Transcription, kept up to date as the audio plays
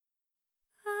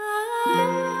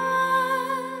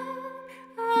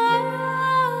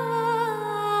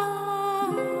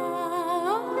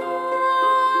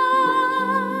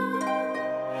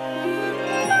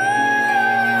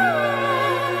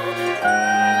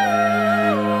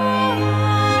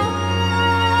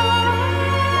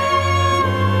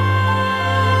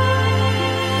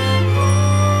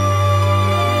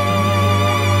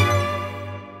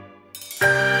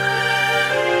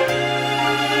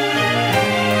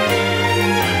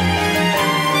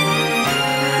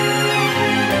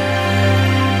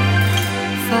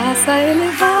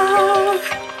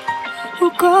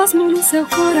cosmo no seu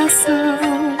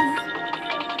coração.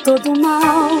 Todo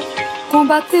mal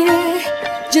combater,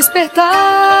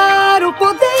 despertar o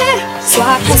poder.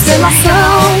 Sua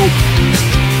constelação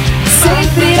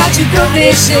sempre irá te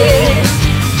proteger.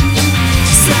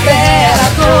 Supera a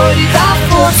dor e dá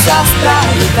forças pra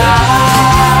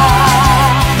lutar.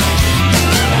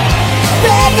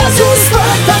 Pegasus,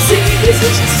 fantasia,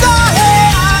 deseja só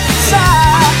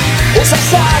realizar. Ouça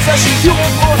as asas de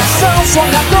um coração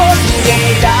sonhador, ninguém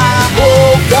irá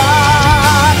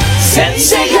roubar.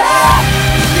 Seiya,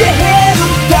 guerreiro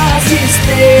das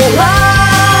estrelas.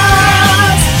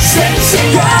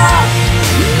 Seiya,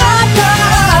 nada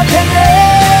a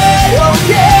temer, oh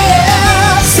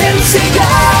yeah.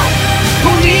 Seiya,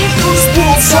 unidos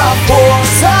por sua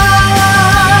força.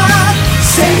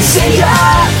 Seiya,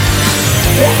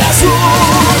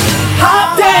 Pegasus,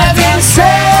 até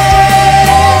vencer.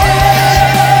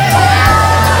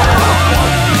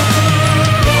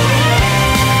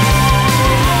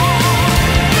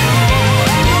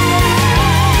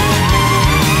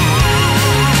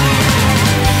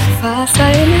 Faça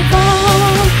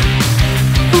elevar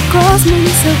o cosmo no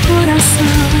seu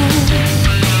coração.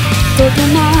 Todo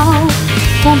mal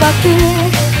combater,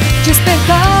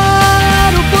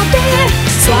 despertar o poder.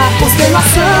 Sua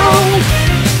constelação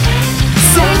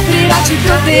sempre irá te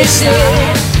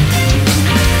proteger.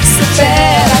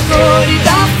 Supera a dor e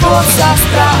dá forças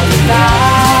pra lutar.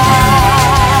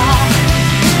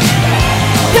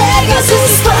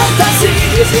 Pegasus, fantasia,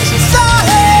 deseja só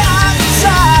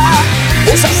realizar.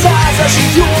 Ouça as asas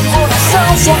de um coração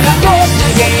sonhador,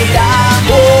 ninguém irá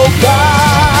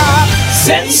roubar.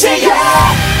 Seiya,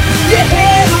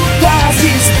 guerreiro das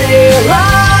estrelas.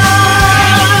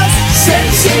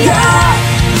 Seiya,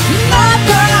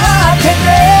 nada a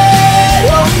temer,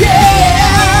 oh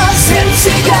yeah.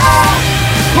 Seiya,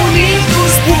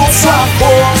 unidos por sua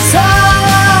força.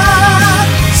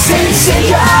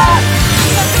 Seiya,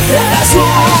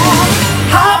 Pegasus,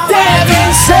 até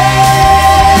vencer.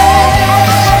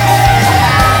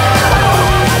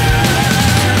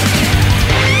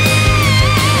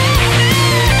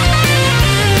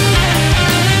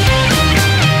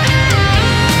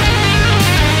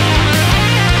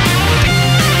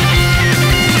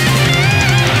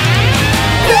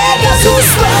 Pegasus,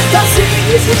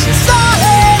 fantasia, existe só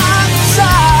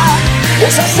realizar.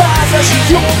 Ouça as asas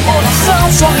de um coração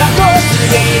sonhador,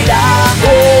 ninguém irá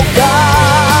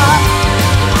roubar.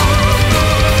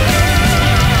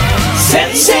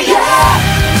 Seiya,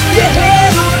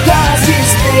 guerreiro das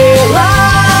estrelas.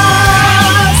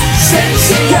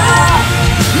 Seiya,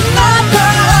 nada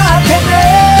a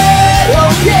temer,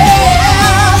 oh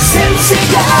yeah.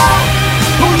 Seiya,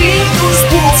 unidos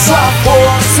por sua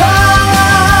força.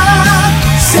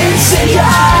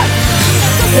 Seiya,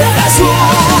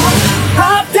 Pegasus.